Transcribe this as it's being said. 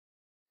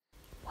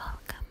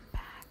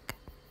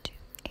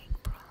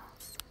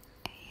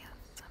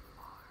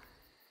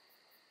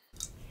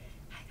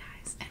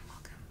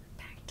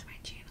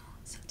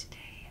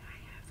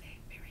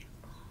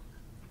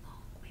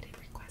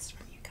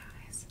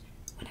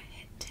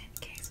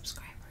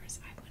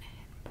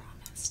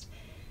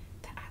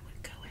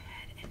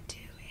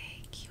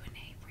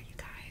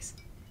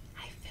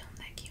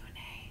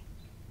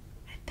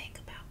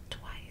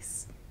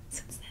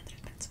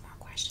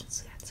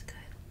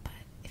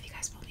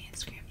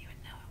Instagram, you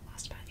would know I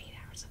lost about 8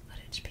 hours of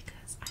footage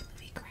because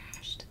iMovie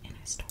crashed and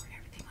I store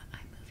everything on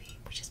iMovie,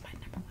 which is my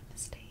 #1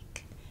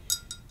 mistake.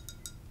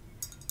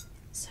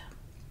 So,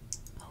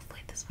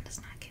 hopefully this one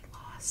does not get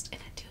lost,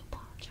 and I do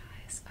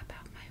apologize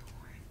about my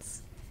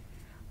horns.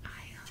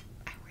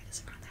 I wear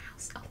this around the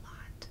house a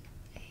lot,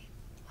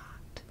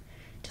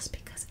 just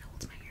because it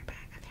holds my hair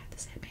back. I've had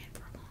this headband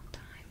for a long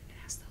time, and it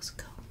has those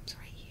combs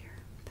right here,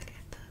 like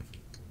at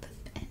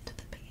the end of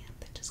the band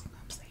that just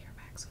combs the hair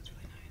back, so it's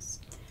really nice.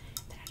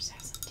 Then I just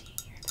have some tea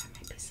here that I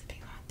might be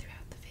sipping on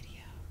throughout the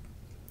video.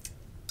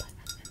 But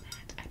other than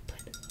that, I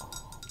put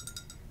all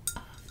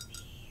of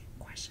the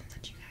questions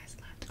that you guys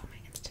left on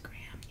my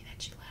Instagram,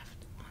 that you left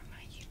on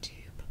my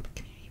YouTube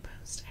community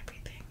post,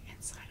 everything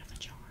inside of a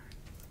jar,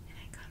 and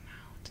I cut them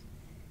out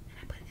and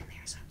I put it in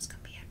there, so it's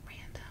gonna be at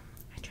random.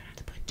 I try not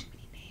to put too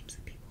many names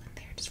of people in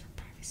there just for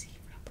privacy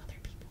for other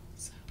people.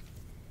 So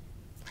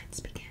let's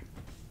begin.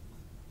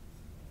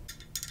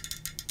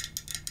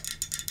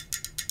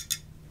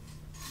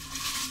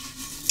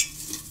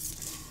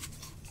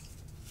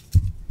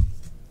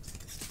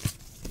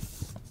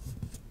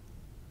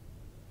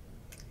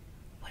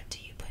 What do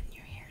you put in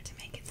your hair to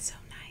make it so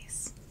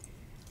nice?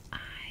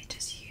 I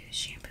just use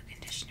shampoo,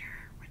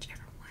 conditioner,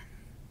 whichever one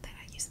that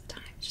I use at the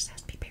time. It just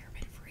has to be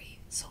paraben free,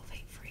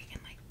 sulfate free,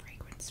 and like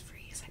fragrance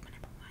free is like my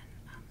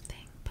 #1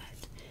 thing.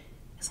 But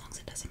as long as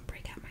it doesn't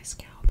break out my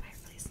scalp, I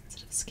have really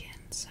sensitive skin,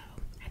 so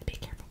I have to be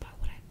careful about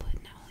what I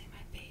put, not only in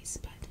my face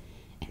but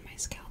in my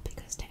scalp,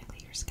 because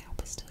technically your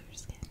scalp is still your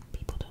skin.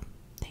 People don't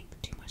think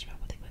too much about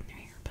what they put in their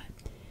hair, but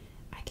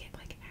I get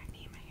like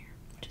acne in my hair,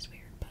 which is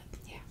weird, but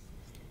yeah.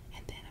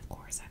 And then of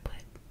course I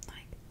put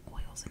like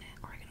oils in it.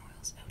 Argan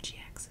oils,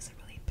 OGX is a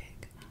really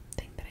big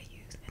thing that I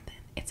use, and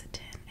then it's a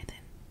 10, and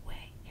then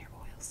Way hair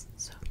oils.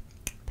 So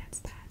that's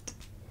that.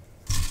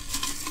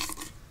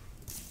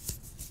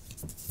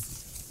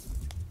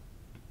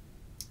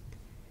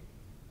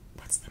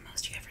 What's the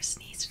most you ever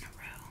sneezed in a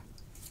row?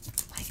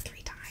 Like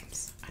 3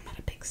 times. I'm not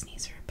a big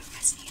sneezer, but my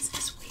sneeze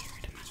is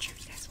weird. I'm not sure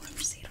if you guys will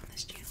ever see it on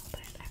this channel,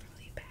 but I have a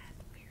really bad,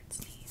 weird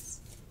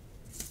sneeze.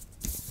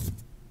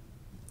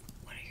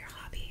 What are your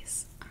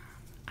hobbies?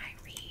 I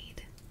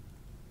read.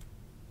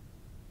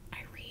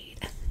 I read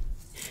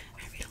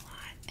a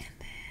lot, and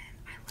then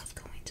I love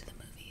going to the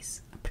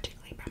movies,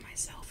 particularly by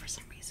myself for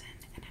some reason,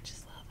 and I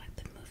just love like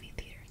the movie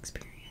theater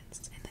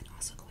experience, and then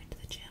also going to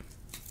the gym.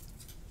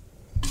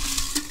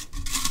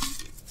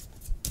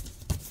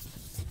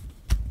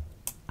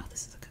 Oh,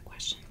 this is a good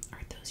question.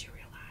 Are those your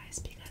real eyes?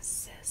 Because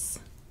sis,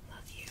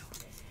 love you.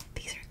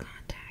 These are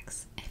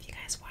contacts. And if you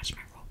guys watch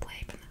my role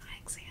play from the eye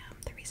exam,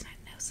 the reason I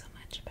know so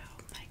much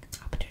about like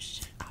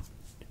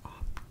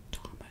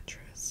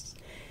optometrists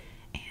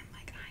and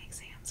like eye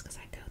exams, because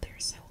I go there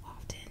so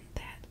often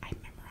that I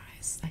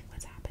memorize like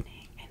what's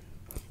happening and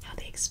how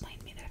they explain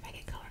to me that if I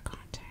get color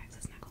contacts,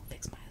 it's not gonna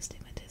fix my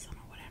astigmatism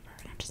or whatever,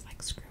 and I'm just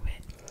like, screw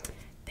it.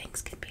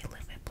 Things can be a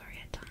little bit blurry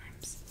at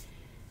times,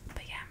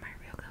 but yeah, my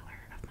real color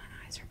of my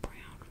eyes are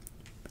brown,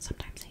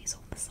 sometimes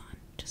hazel in the sun.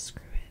 Just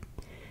screw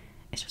it.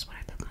 It's just what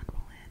I feel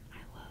comfortable in.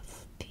 I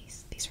love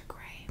these. These are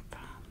gray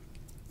from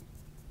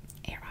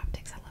Air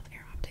Optics. I love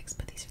Air Optics,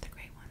 but these are the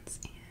gray ones,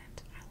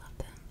 and I love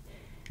them.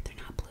 They're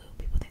not blue.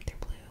 People think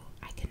they're blue.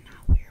 I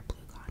cannot wear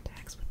blue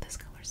contacts with this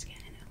color skin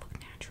and it look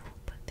natural,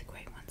 but the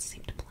gray ones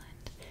seem to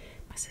blend.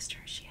 My sister,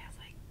 she has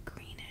like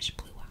greenish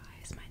blue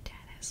eyes. My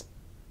dad has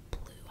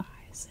blue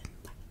eyes and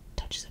like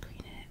touches of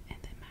green in it, and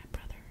then my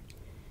brother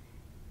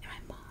and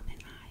my mom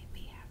and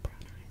we have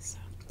brown eyes. So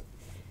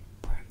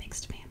we're a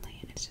mixed family,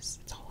 and it's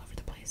all over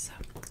the place. So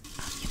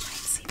you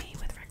might see me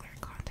with regular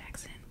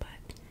contacts in, but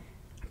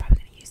I'm probably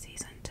gonna use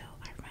these until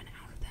I run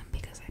out of them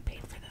because I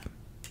paid for them,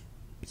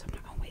 so I'm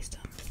not gonna waste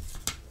them.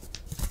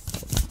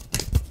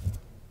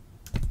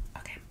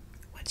 Okay,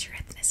 what's your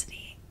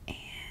ethnicity,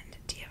 and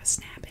do you have a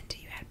snap, and do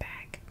you add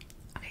back?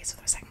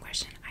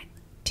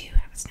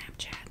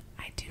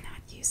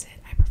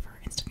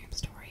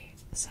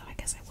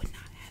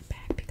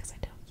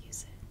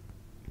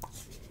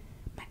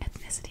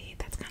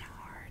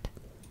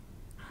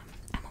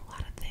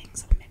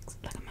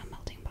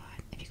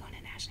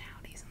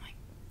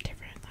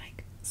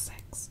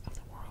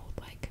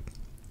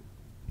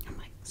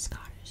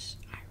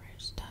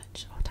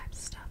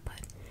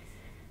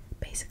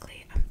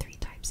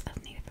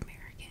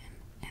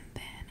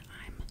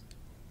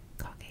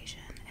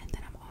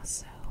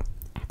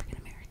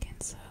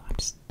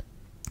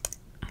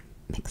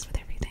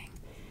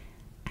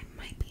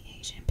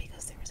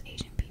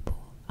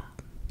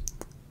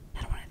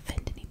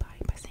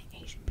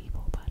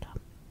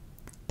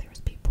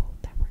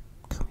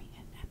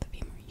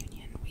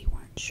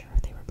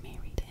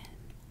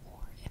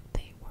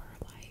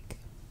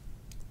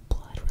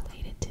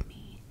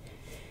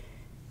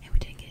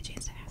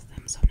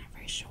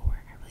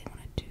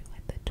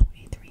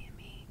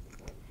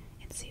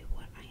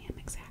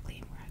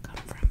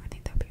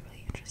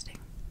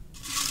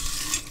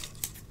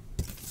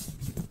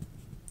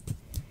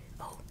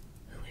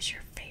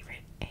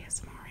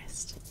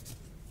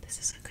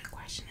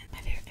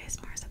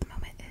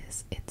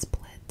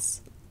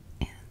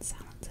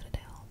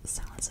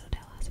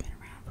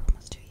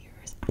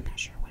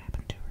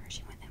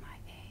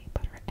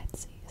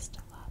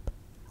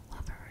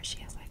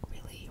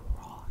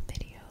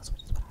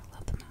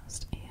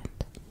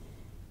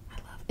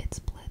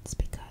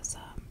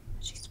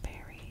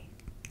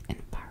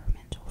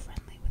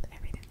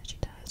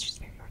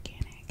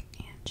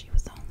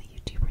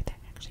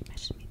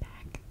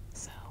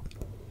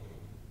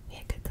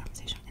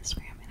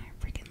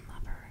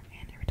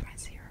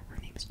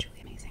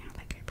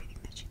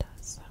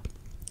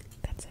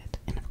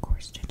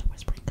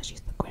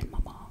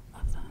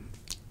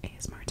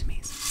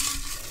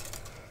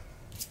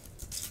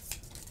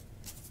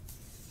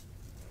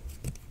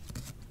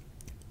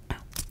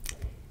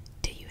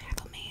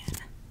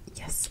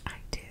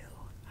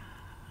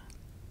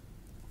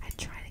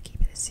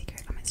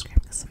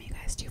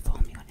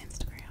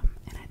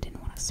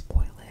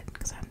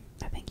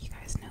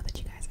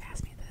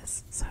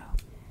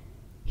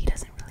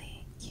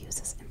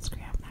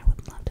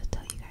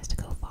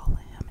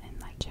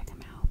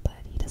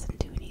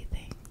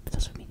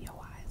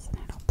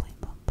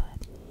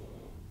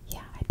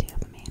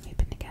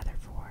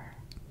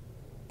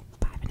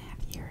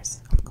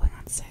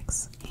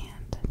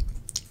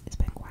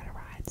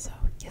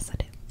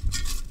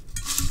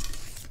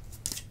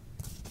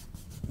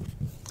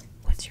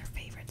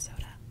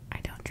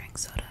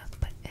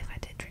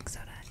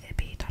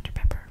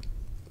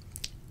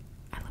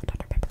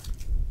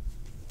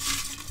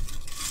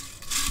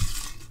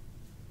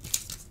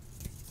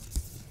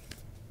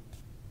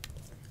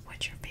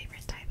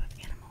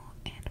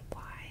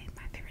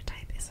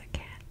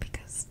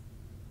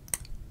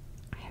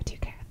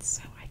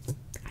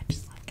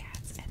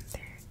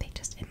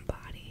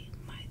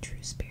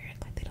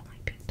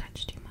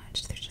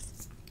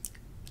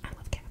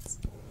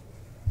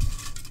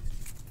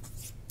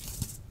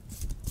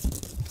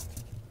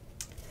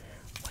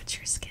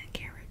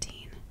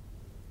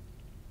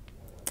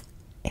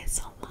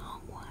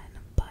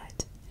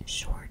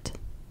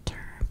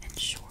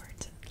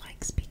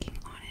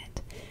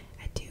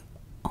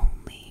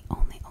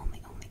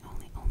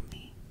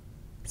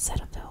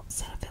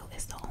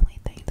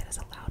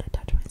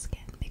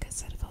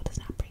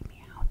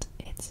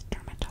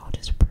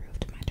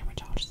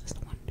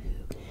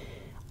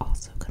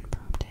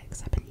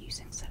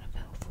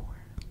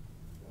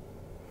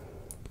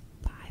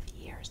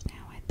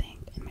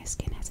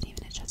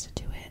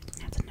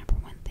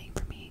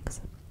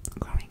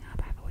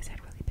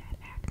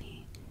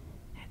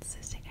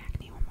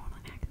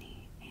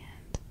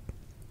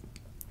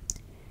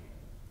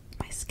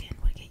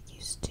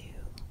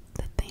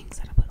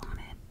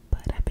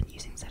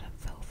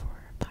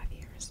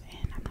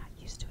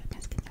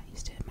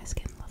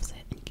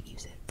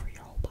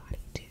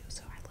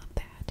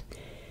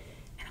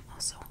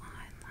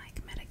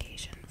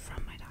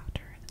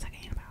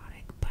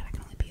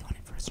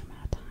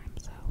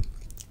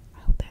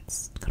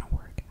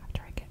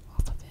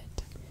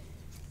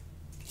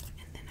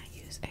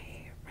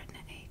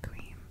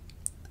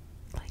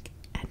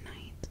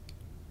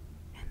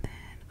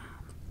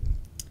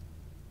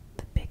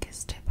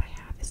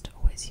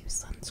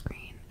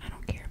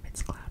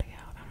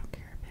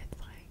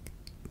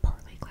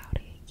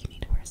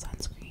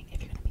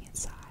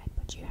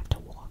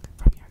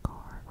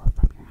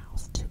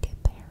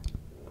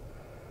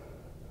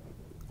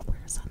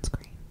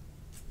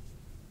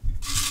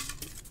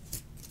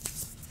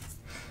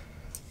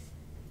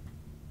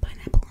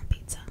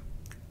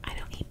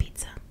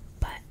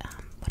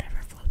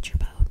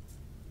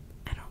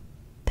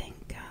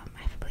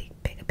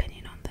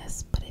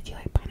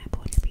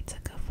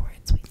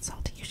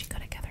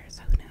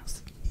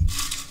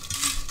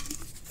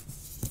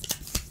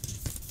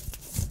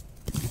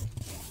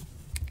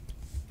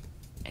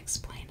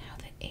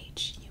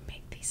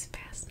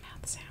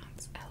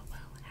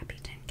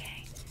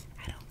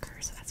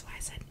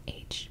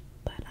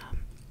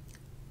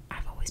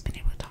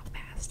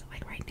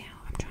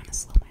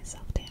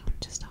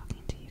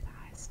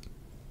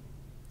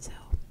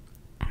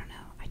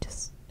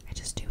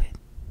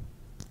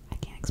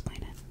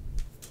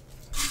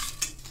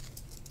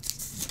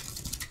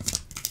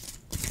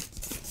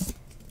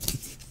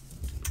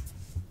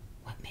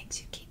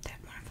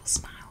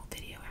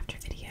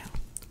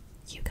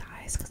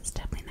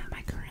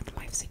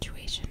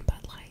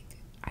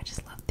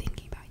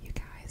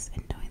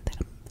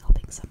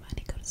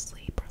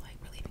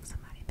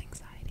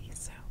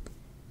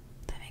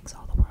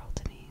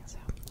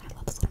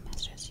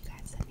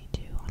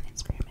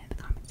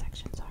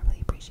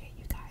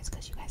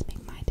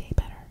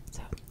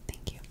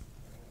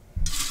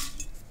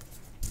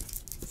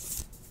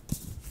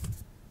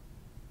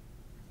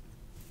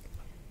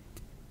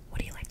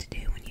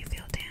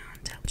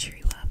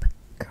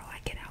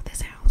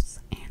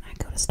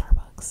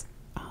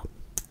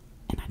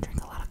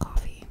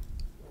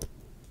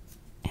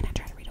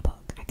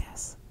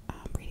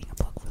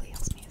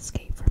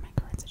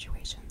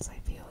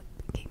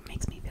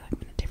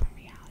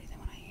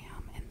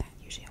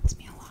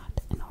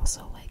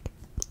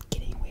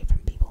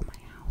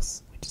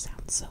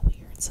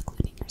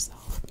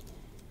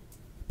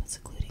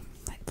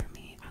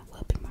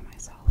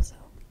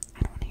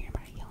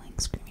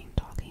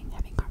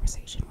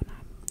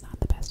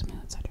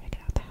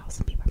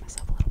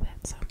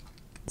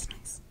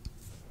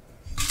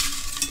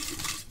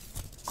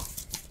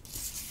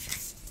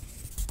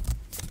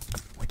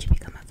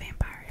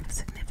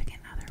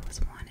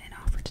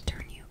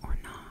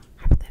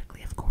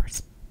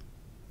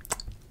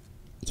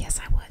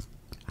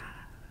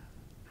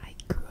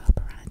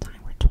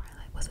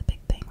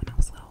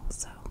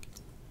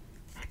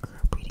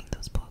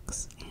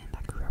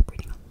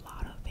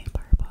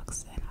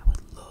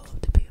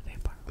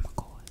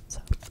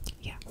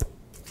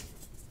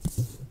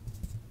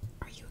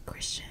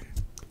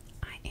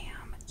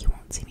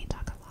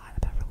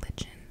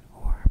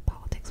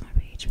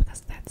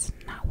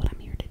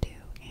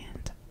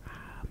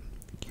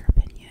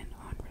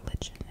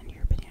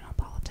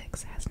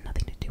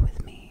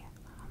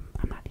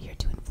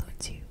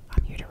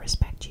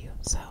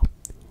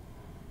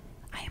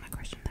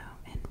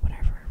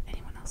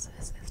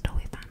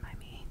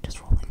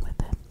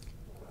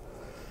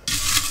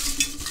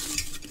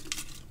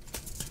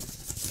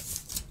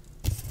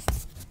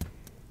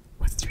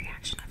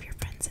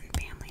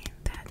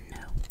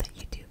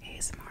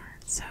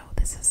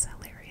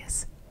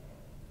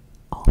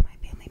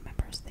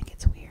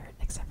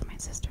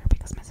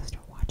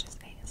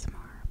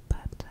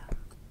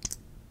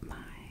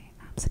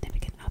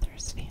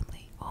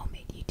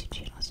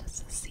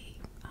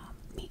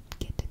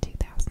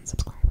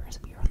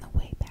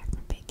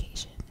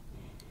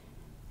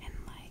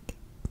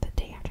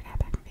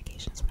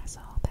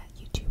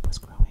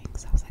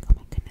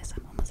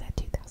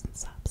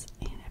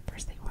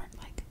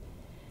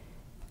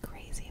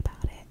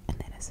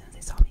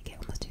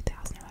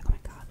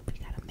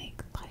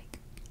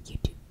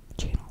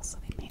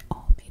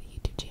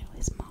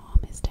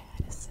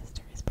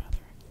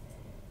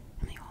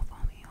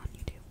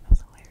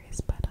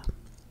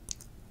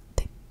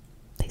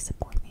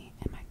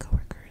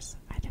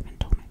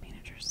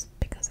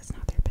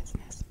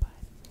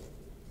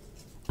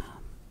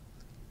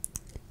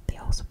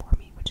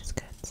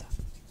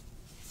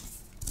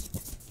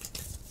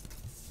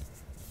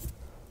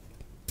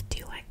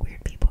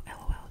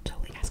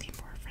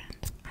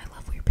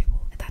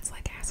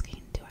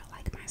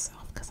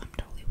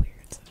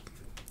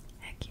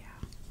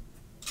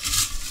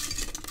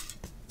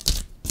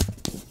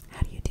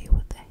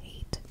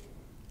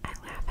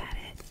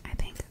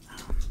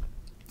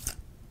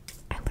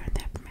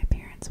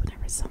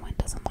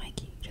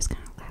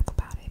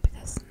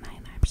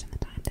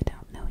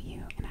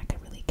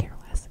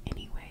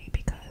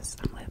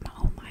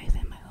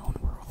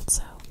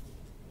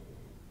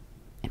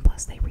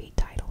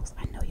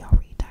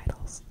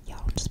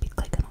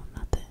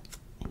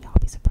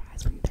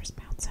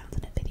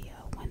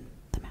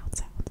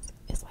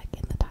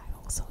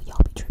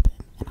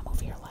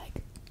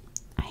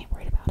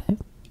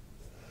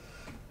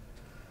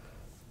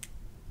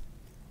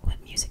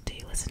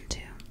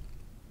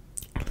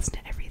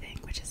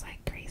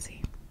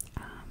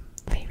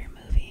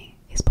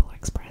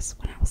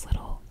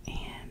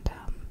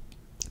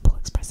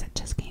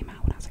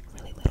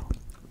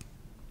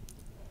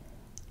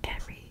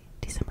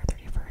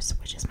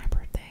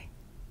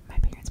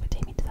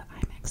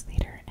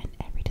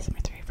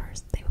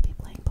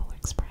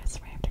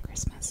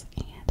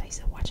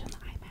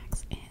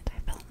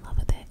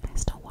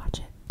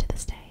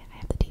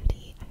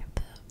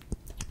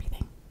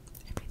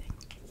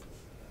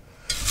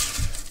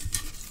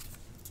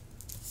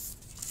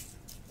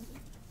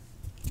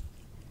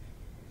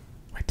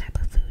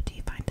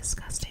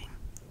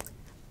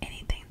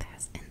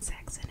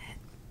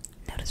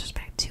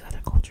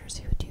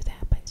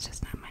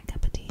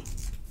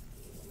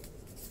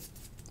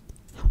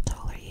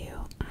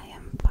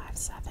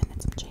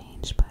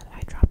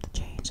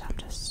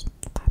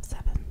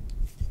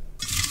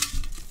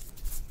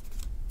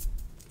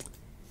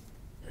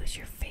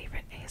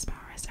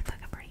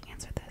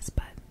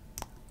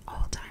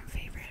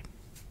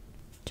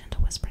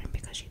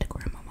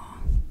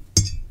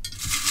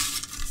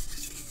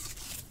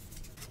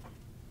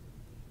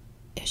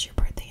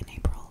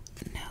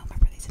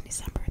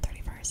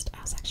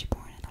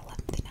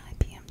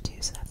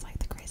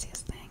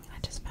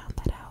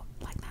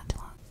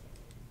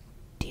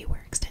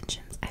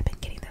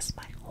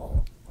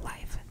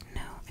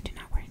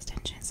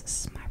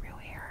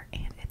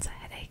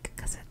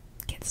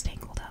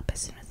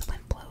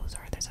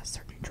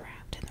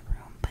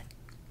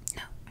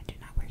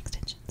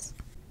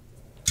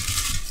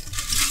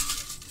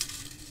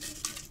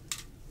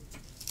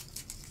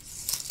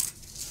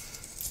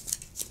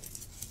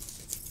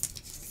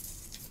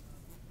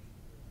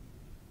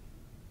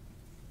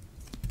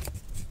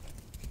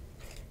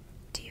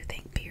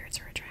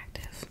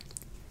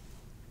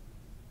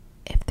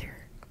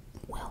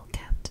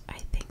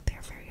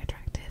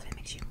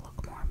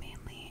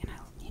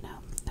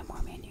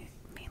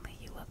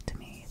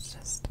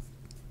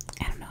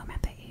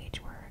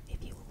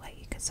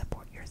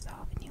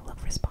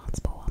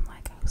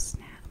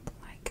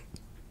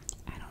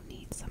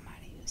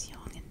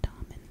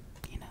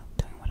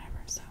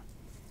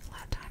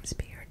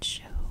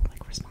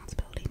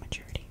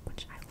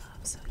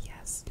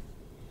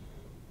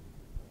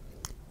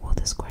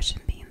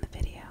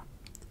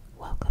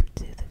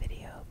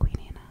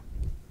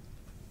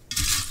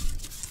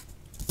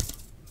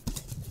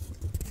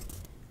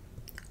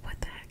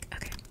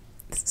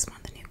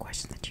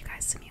 questions that you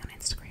guys send me on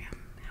Instagram.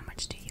 How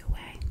much do you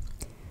weigh?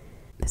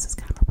 This is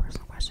kind of a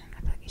personal question.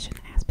 I feel like you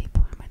shouldn't ask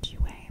people how much you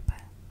weigh,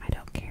 but I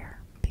don't care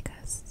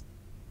because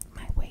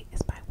my weight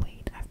is by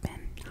weight. I've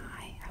been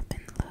high, I've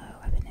been low,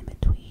 I've been in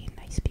between.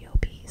 I used to be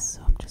obese,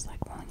 so I'm just like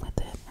rolling with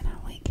it, and I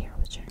don't really care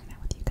with sharing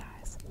that with you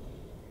guys.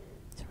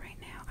 So right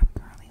now, I'm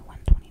currently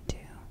 122.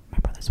 My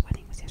brother's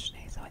wedding was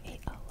yesterday, so I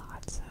ate a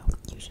lot. So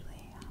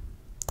usually,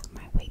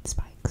 my weight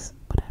spikes,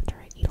 but after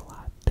I eat a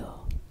lot, duh,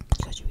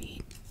 because you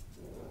eat.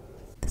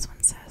 This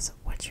one says,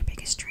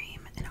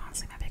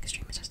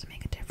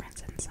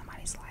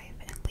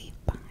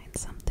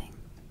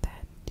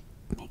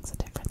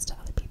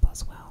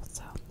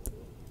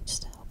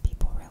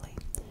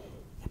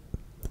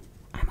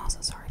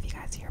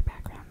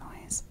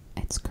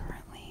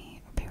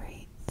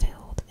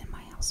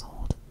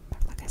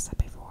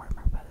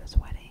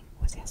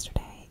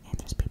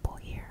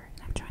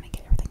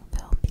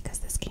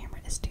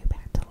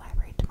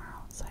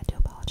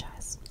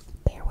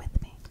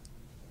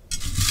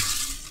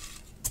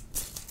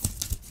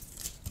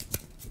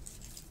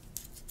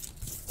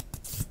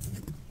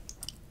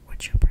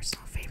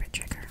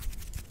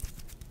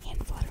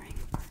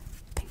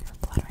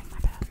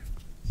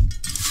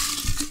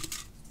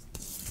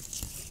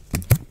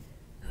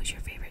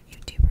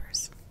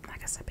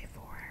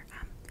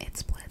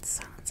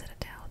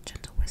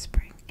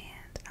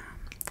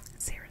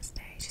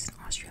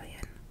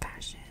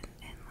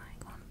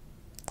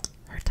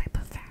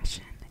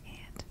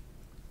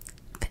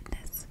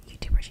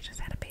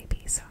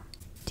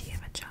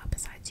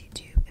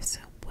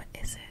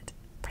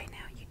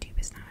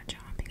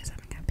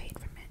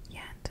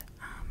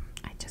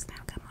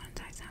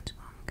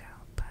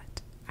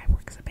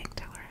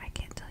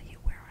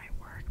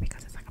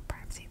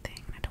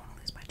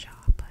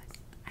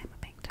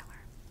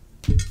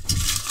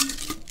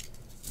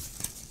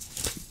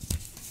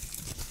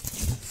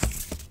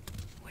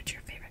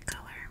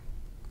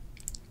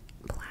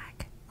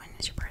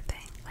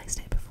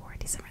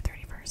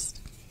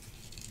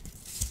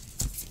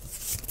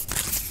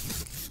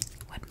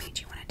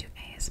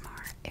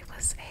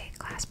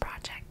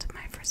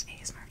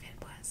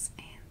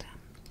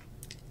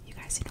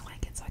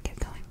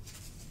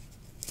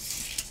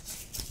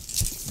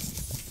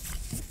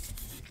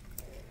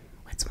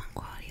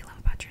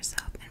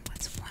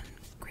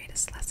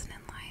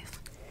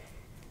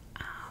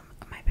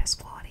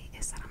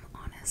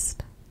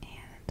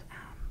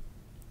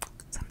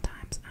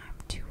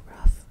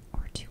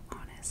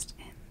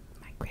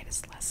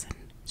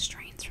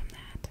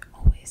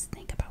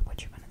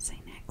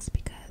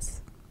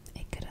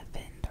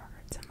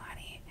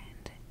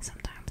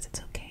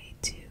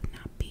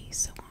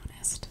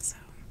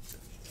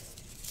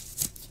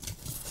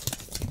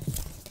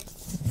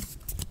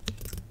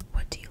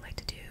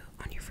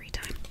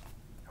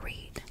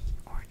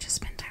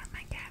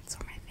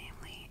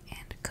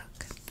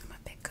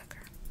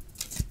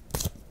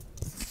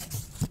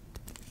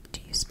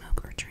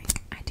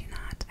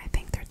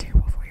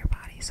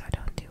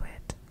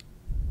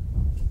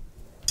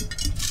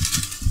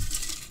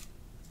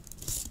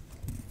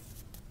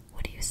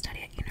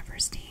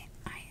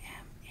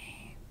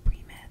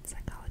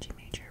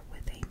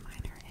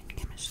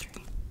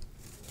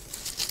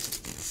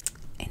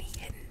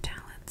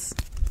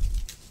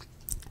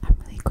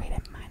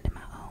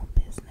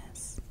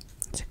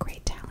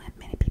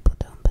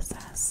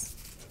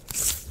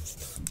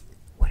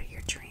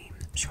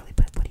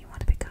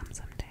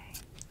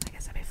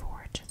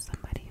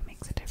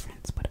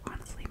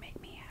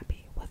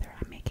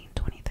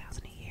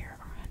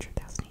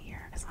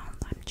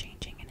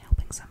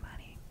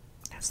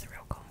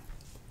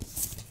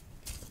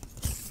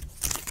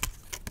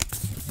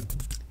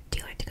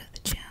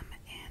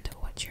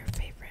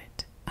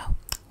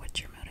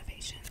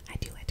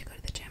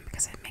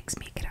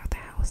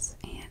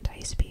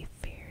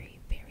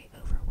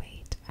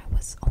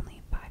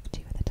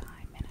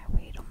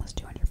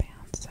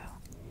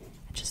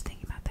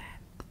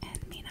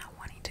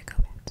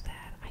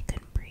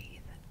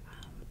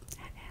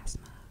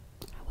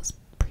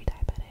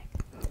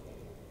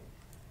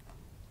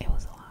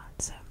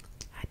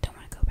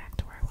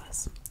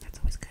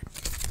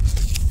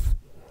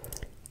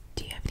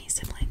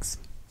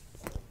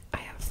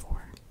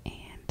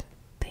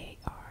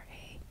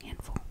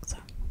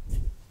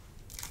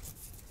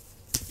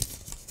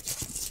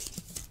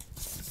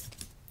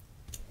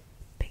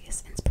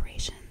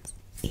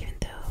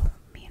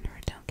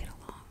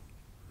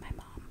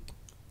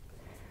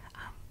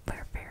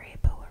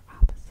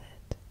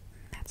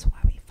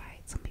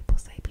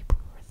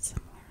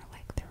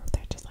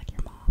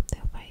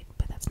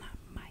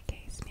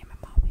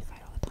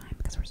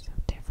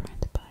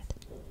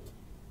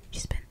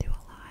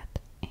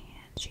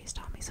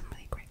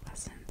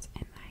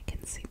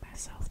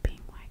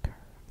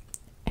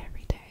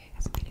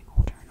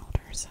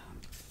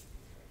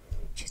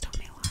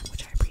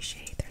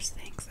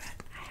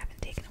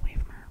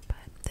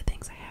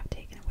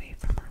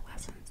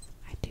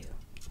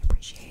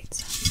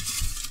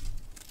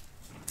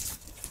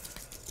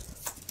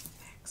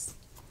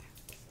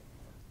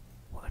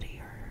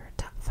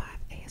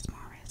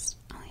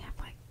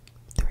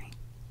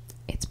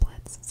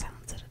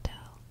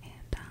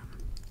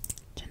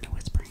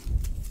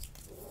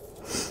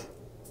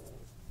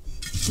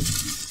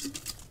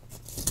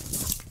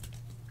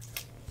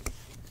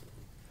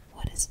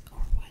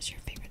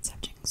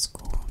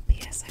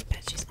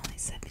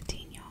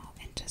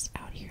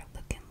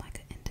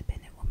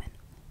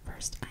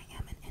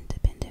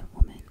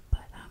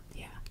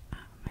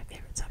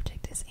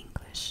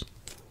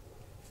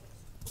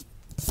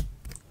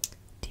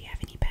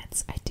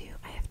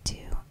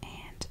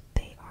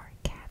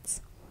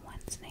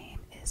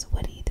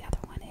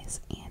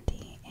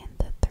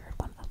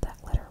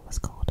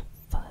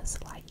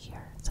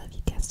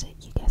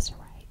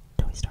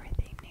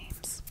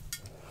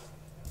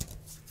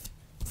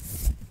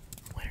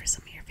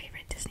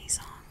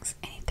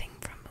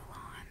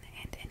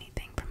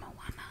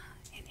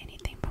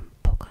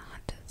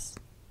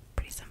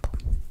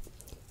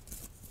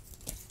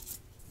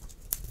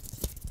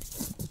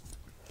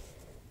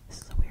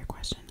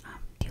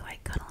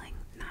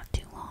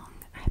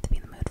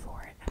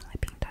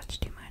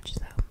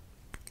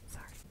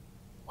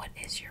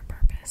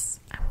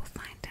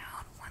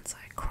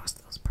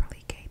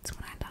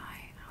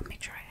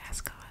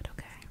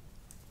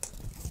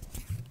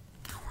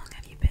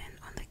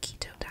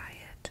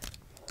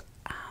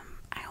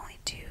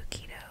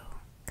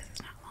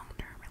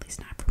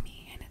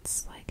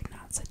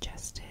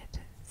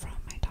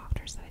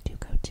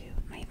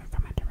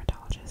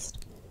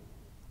 dermatologist.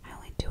 I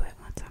only do it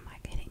once I'm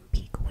like hitting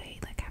peak weight,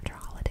 like after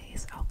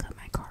holidays. I'll cut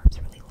my carbs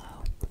really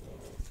low.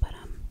 But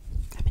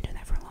I've been doing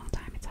that for a long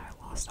time. It's how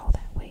I lost all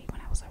that weight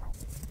when I was over.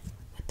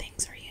 What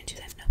things are you into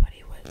that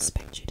nobody would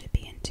expect you to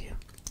be into?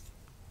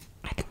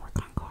 I can work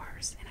on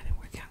cars, and I've been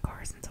working on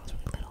cars since I was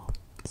really little.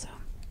 So,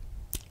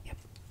 yep.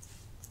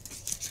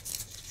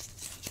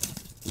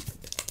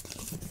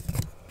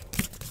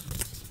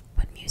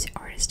 What music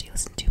artist do you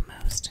listen to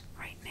most?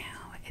 Right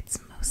now, it's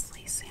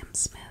mostly Sam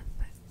Smith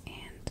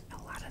and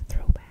a lot of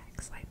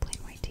throwbacks, like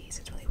Plain White Tees.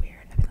 It's really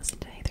weird. I've been listening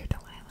to Hey There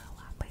Delilah a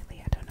lot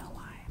lately. I don't know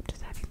why. I'm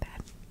just having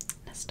that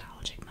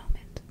nostalgic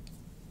moment.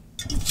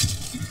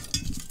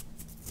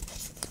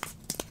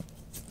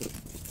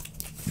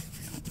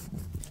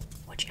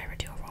 Would you ever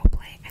do a role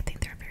play? I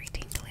think they're very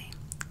tingly.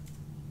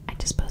 I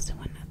just posted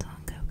one not too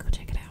long ago. Go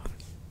check it out.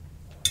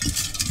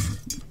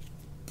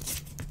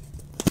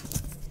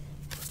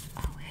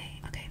 Oh,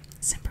 hey, okay.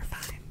 Semper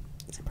Fi.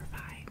 Semper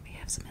Fi. We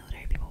have some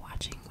military people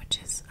watching, which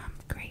is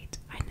great.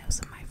 I know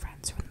some of my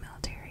friends who are in the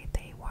military.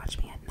 They watch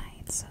me at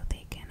night so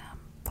they can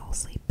fall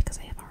asleep because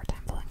I have a hard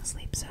time falling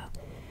asleep. So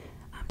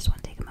I just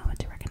want to take a moment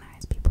to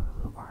recognize people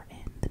who are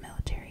in the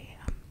military.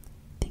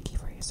 Thank you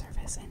for your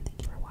service and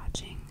thank you for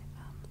watching.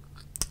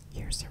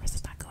 Your service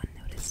is not going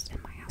unnoticed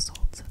in my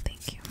household, so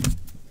thank you.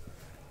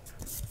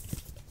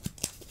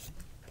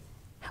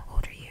 How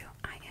old are you?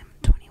 I am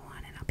 21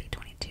 and I'll be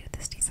 22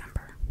 this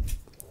December.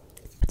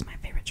 What's my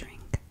favorite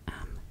drink?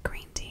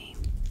 Green tea.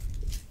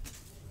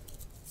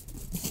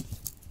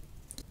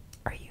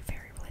 Are you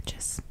very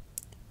religious?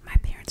 My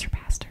parents are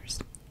pastors.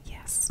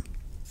 Yes.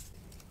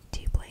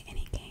 Do you play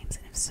any games?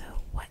 And if so,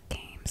 what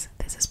games?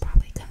 This is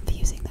probably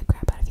confusing the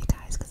crap out of you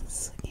guys because this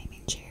is a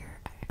gaming chair.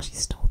 I actually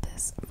stole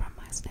this from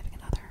my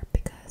significant other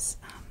because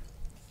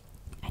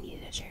I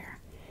needed a chair.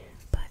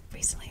 But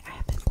recently I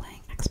have been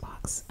playing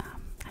Xbox.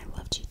 I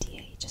love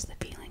GTA. Just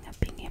the feeling of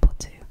being able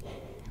to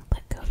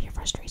let go of your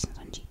frustrations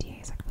on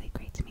GTA is like really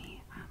great to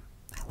me.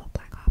 I love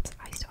Black Ops.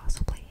 I used to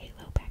also play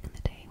Halo back in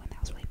the day when that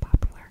was really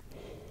popular.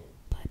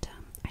 But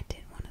I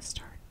did want to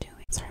start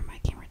doing. Sorry, my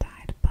camera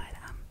died. But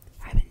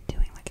I've been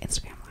doing like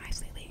Instagram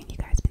lives lately, and you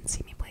guys been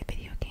seeing me play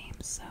video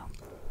games. So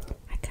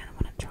I kind of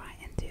want to try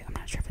and do. I'm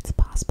not sure if it's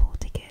possible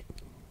to get.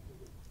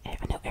 I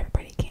know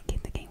everybody can't get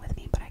in the game with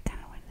me, but I kind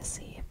of wanted to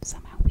see if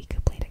somehow